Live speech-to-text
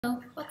Hello,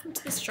 welcome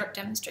to this short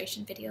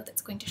demonstration video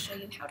that's going to show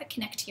you how to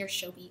connect to your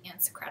Showbie and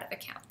Socrative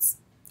accounts.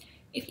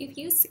 If you've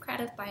used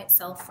Socrative by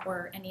itself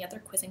or any other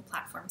quizzing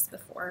platforms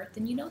before,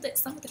 then you know that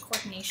some of the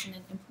coordination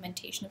and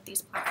implementation of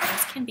these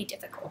platforms can be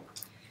difficult.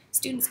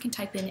 Students can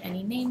type in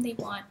any name they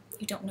want,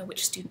 you don't know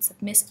which students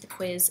have missed the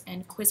quiz,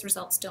 and quiz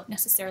results don't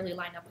necessarily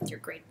line up with your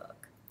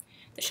gradebook.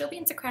 The Showbie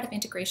and Socrative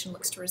integration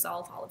looks to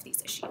resolve all of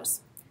these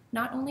issues.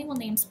 Not only will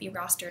names be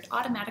rostered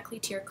automatically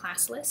to your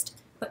class list,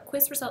 but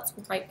quiz results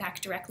will write back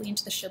directly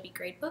into the Showbie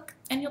gradebook,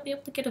 and you'll be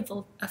able to get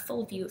a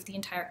full view of the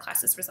entire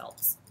class's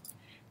results.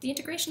 The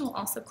integration will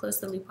also close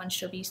the loop on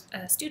Showbie's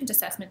student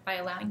assessment by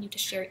allowing you to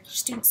share each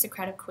student's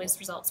Socrative quiz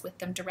results with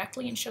them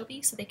directly in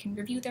Showbie so they can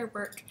review their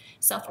work,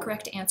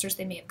 self-correct answers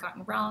they may have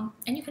gotten wrong,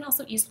 and you can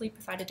also easily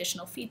provide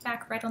additional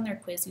feedback right on their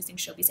quiz using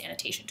Showbie's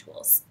annotation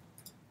tools.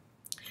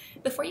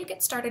 Before you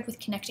get started with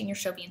connecting your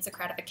Showbie and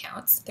Socrative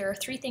accounts, there are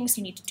 3 things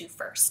you need to do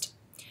first.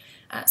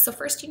 So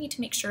first you need to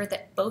make sure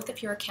that both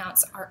of your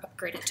accounts are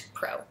upgraded to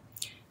Pro.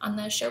 On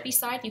the Showbie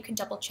side, you can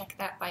double check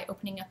that by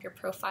opening up your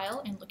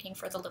profile and looking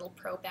for the little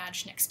Pro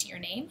badge next to your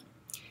name.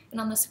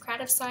 And on the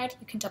Socrative side,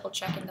 you can double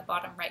check in the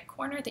bottom right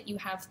corner that you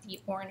have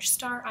the orange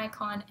star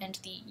icon and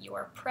the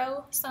Your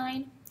Pro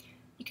sign.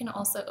 You can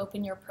also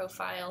open your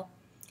profile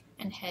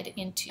and head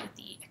into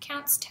the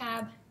Accounts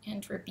tab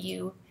and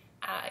review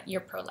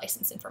your Pro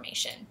license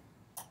information.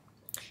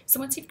 So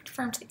once you've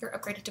confirmed that you're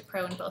upgraded to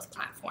Pro in both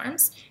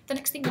platforms, the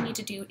next thing you need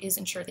to do is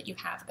ensure that you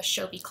have a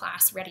Showbie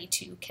class ready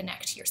to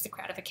connect your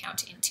Socrative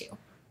account into.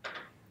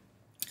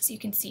 So you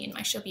can see in my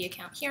Showbie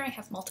account here, I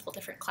have multiple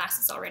different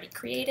classes already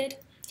created.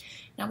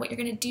 Now what you're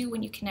going to do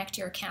when you connect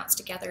your accounts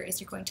together is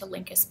you're going to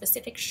link a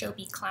specific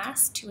Showbie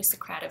class to a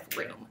Socrative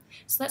room.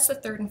 So that's the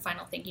third and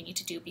final thing you need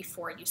to do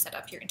before you set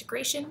up your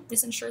integration,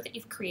 is ensure that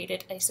you've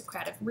created a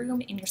Socrative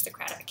room in your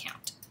Socrative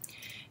account.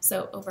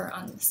 So over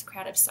on the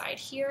Socrative side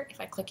here, if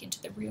I click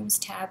into the Rooms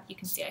tab, you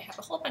can see I have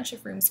a whole bunch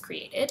of rooms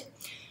created.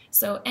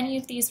 So any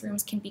of these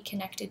rooms can be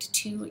connected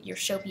to your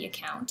Showbie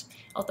account,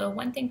 although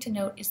one thing to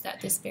note is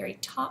that this very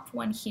top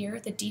one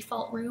here, the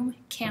default room,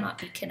 cannot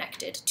be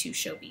connected to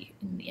Showbie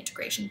in the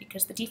integration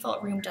because the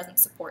default room doesn't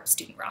support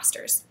student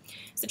rosters.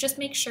 So just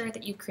make sure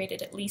that you've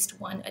created at least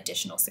one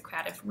additional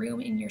Socrative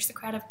room in your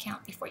Socrative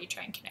account before you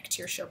try and connect to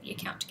your Showbie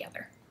account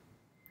together.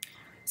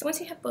 So once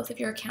you have both of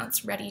your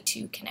accounts ready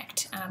to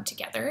connect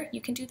together,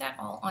 you can do that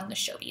all on the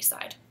Showbie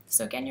side.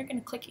 So again, you're going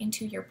to click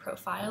into your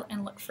profile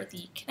and look for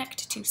the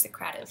Connect to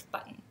Socrative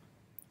button.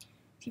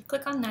 If you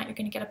click on that, you're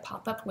going to get a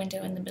pop-up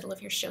window in the middle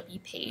of your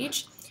Showbie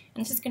page,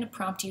 and this is going to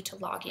prompt you to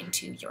log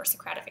into your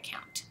Socrative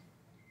account.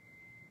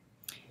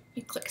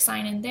 You click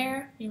Sign In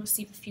there, you'll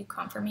receive a few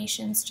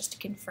confirmations just to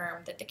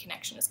confirm that the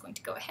connection is going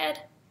to go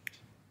ahead.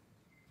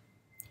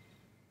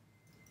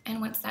 And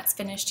once that's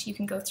finished, you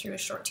can go through a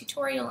short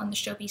tutorial on the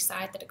Showbie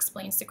side that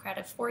explains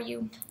Socrative for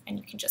you, and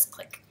you can just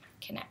click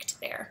Connect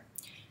there.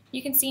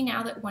 You can see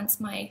now that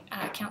once my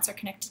accounts are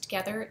connected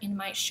together, in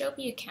my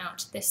Showbie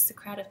account, this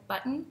Socrative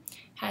button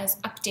has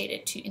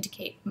updated to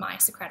indicate my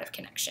Socrative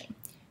connection.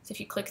 So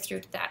if you click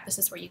through to that, this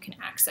is where you can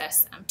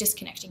access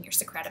disconnecting your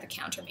Socrative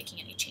account or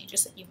making any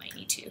changes that you might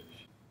need to.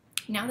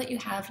 Now that you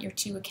have your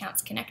 2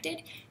 accounts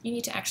connected, you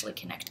need to actually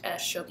connect a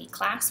Showbie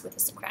class with a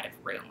Socrative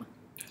room.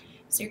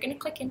 So you're going to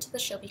click into the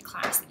Showbie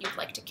class that you'd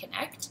like to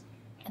connect,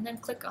 and then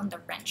click on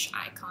the wrench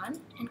icon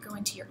and go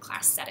into your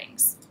class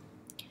settings.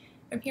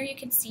 From here you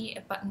can see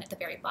a button at the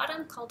very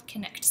bottom called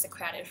Connect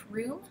Socrative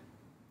Room,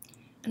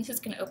 and this is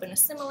going to open a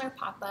similar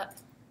pop-up,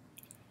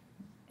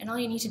 and all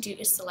you need to do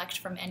is select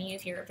from any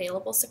of your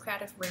available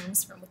Socrative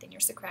rooms from within your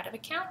Socrative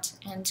account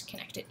and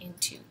connect it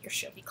into your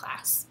Showbie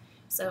class.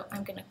 So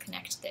I'm going to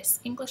connect this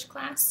English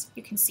class.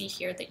 You can see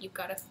here that you've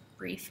got a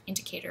brief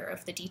indicator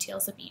of the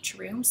details of each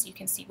room, so you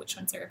can see which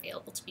ones are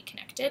available to be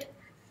connected.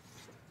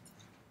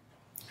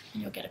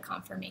 And you'll get a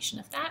confirmation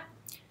of that.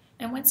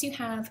 And once you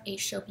have a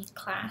Showbie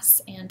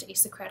class and a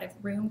Socrative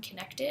room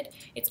connected,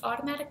 it's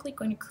automatically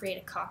going to create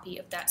a copy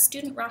of that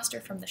student roster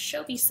from the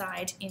Showbie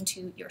side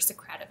into your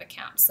Socrative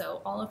account.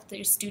 So all of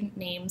the student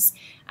names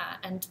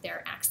and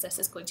their access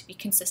is going to be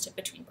consistent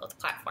between both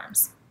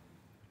platforms.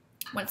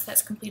 Once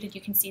that's completed, you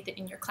can see that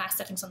in your class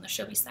settings on the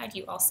Showbie side,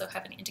 you also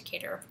have an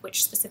indicator of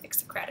which specific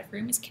Socrative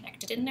room is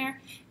connected in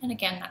there. And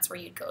again, that's where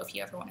you'd go if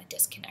you ever want to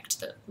disconnect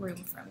the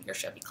room from your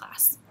Showbie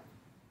class.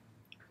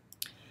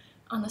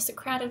 On the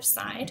Socrative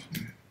side,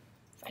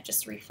 if I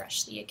just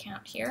refresh the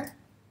account here,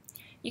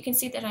 you can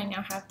see that I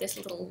now have this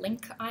little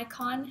link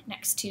icon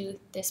next to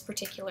this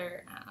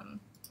particular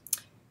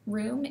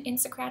room in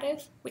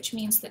Socrative, which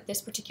means that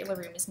this particular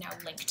room is now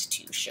linked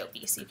to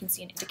Showbie. So you can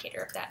see an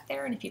indicator of that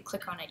there, and if you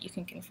click on it, you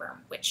can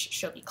confirm which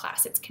Showbie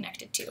class it's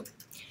connected to.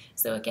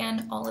 So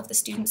again, all of the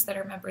students that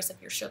are members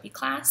of your Showbie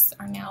class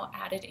are now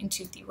added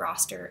into the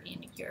roster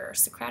in your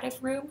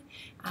Socrative room,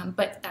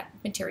 but that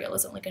material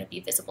is only going to be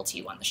visible to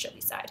you on the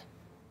Showbie side.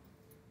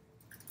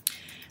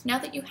 Now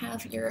that you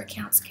have your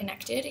accounts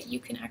connected, you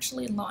can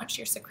actually launch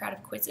your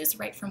Socrative quizzes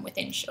right from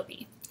within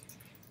Showbie.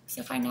 So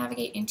if I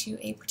navigate into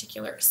a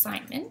particular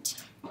assignment,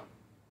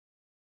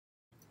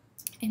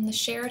 In the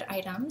shared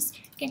items,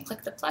 you can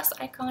click the plus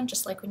icon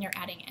just like when you're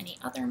adding any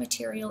other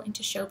material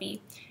into Showbie.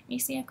 And you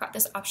see I've got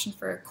this option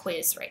for a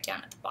quiz right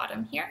down at the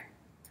bottom here.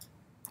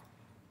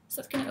 So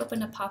it's going to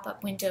open a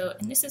pop-up window,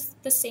 and this is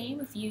the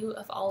same view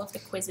of all of the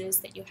quizzes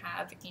that you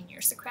have in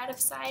your Socrative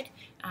side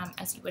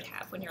as you would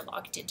have when you're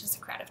logged into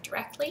Socrative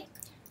directly.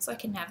 So I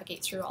can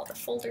navigate through all the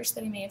folders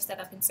that I may have set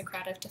up in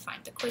Socrative to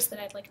find the quiz that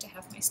I'd like to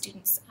have my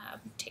students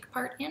take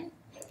part in.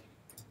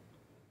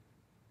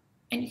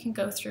 And you can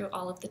go through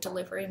all of the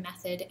delivery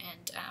method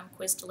and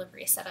quiz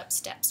delivery setup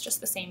steps just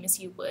the same as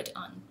you would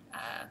on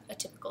a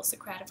typical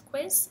Socrative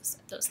quiz.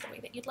 Set those the way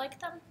that you'd like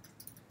them.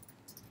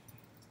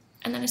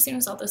 And then as soon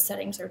as all those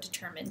settings are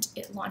determined,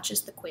 it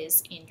launches the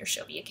quiz in your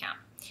Showbie account.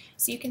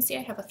 So you can see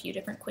I have a few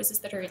different quizzes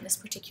that are in this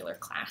particular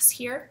class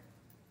here.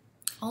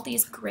 All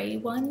these gray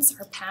ones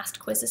are past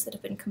quizzes that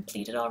have been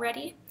completed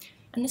already,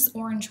 and this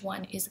orange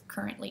one is a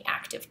currently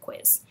active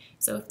quiz.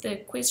 So if the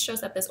quiz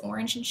shows up as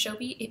orange in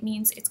Showbie, it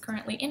means it's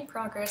currently in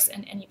progress,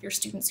 and any of your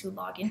students who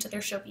log into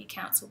their Showbie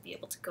accounts will be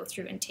able to go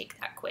through and take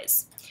that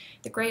quiz.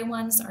 The gray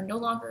ones are no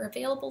longer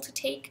available to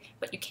take,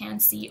 but you can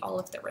see all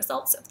of the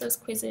results of those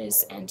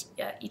quizzes and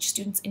each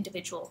student's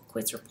individual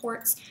quiz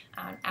reports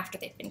after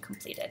they've been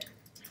completed.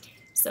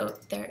 So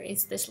there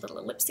is this little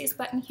ellipses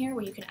button here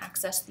where you can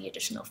access the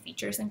additional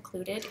features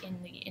included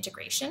in the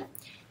integration.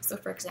 So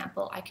for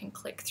example, I can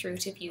click through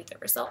to view the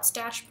results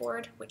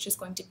dashboard, which is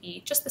going to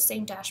be just the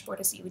same dashboard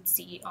as you would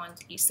see on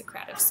the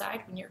Socrative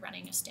side when you're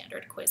running a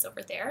standard quiz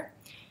over there.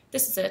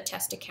 This is a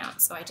test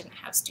account, so I didn't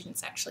have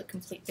students actually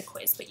complete the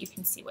quiz, but you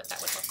can see what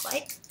that would look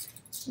like.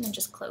 And then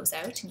just close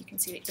out and you can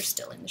see that you're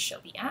still in the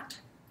Showbie app.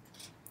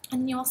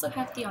 And then you also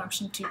have the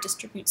option to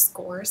distribute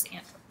scores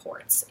and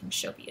reports in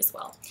Showbie as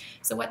well.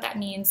 So what that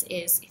means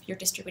is if you're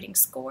distributing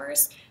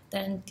scores,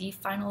 then the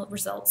final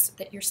results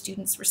that your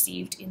students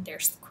received in their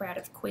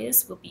Socrative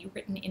quiz will be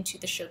written into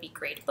the Showbie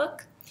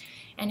gradebook.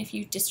 And if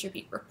you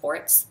distribute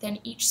reports, then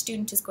each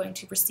student is going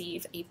to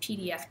receive a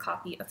PDF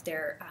copy of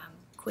their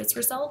quiz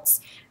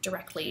results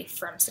directly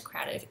from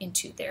Socrative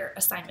into their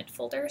assignment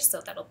folder,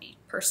 so that'll be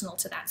personal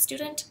to that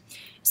student.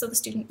 So the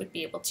student would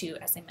be able to,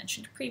 as I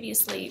mentioned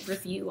previously,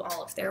 review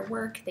all of their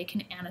work. They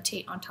can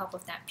annotate on top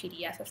of that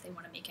PDF if they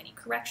want to make any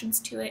corrections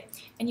to it,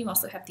 and you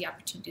also have the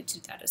opportunity to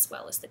do that as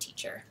well as the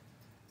teacher.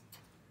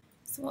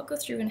 So I'll go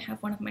through and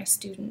have one of my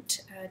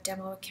student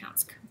demo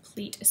accounts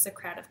complete a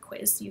Socrative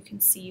quiz so you can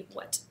see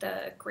what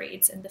the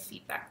grades and the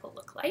feedback will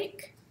look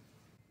like.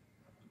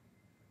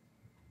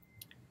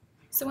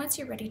 So once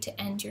you're ready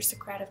to end your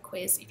Socrative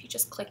quiz, if you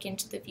just click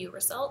into the view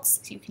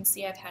results, so you can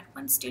see I've had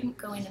one student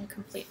go in and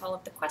complete all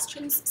of the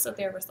questions, so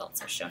their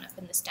results are shown up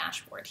in this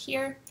dashboard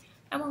here.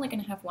 I'm only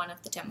going to have one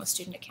of the demo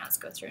student accounts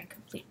go through and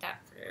complete that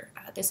for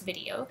this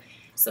video.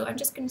 So I'm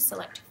just going to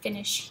select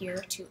finish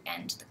here to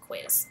end the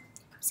quiz.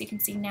 So you can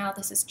see now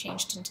this has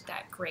changed into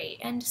that gray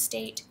end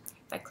state.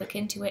 If I click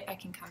into it, I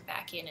can come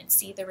back in and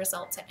see the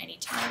results at any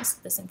time. So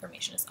this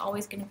information is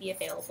always going to be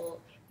available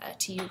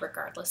to you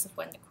regardless of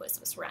when the quiz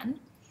was run.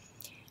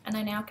 And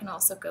I now can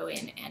also go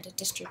in and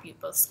distribute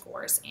both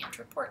scores and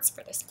reports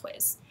for this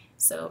quiz.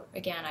 So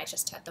again, I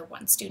just had the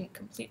one student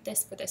complete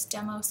this for this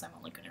demo, so I'm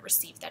only going to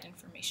receive that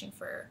information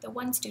for the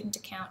one student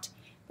account,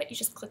 but you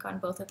just click on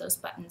both of those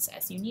buttons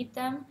as you need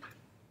them,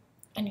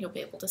 and you'll be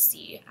able to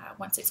see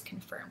once it's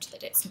confirmed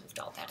that it's moved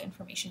all that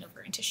information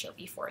over into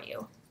Showbie for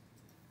you.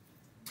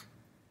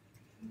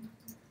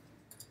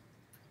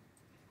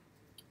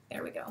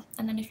 There we go.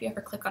 And then if you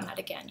ever click on that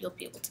again, you'll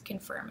be able to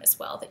confirm as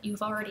well that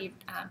you've already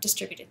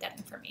distributed that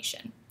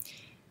information.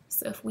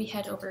 So if we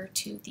head over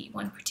to the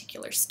one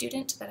particular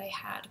student that I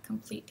had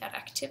complete that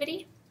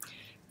activity,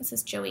 this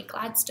is Joey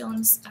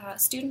Gladstone's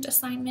student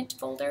assignment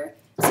folder.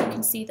 So you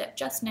can see that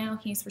just now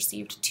he's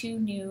received two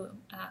new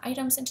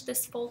items into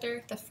this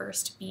folder, the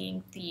first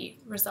being the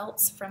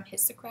results from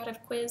his Socrative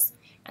quiz,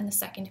 and the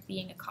second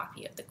being a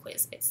copy of the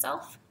quiz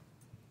itself.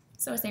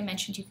 So as I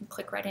mentioned, you can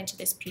click right into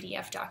this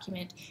PDF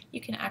document. You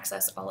can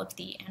access all of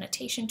the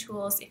annotation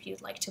tools if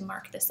you'd like to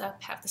mark this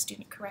up, have the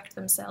student correct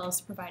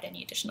themselves, provide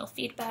any additional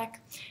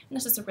feedback. And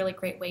this is a really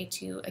great way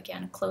to,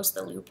 again, close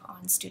the loop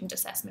on student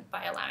assessment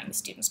by allowing the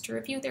students to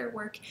review their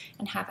work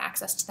and have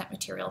access to that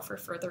material for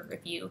further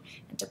review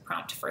and to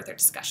prompt further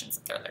discussions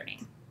of their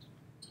learning.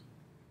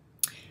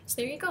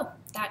 So there you go.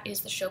 That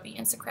is the Showbie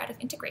and Socrative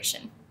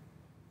integration.